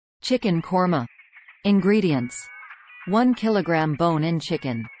Chicken korma. Ingredients: 1 kilogram bone-in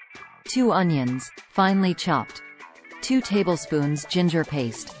chicken, 2 onions, finely chopped, 2 tablespoons ginger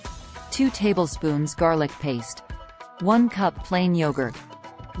paste, 2 tablespoons garlic paste, 1 cup plain yogurt,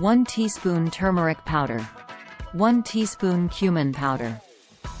 1 teaspoon turmeric powder, 1 teaspoon cumin powder,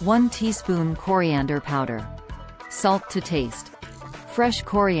 1 teaspoon coriander powder, salt to taste, fresh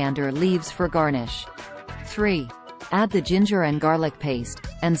coriander leaves for garnish. 3. Add the ginger and garlic paste,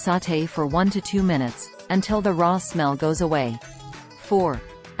 and sauté for 1 to 2 minutes, until the raw smell goes away. 4.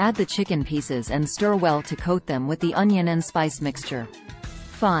 Add the chicken pieces and stir well to coat them with the onion and spice mixture.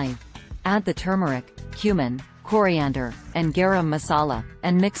 5. Add the turmeric, cumin, coriander, and garam masala,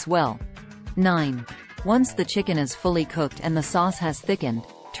 and mix well. 9. Once the chicken is fully cooked and the sauce has thickened,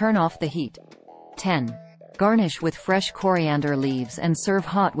 turn off the heat. 10. Garnish with fresh coriander leaves and serve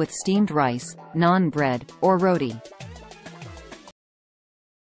hot with steamed rice, naan bread, or roti.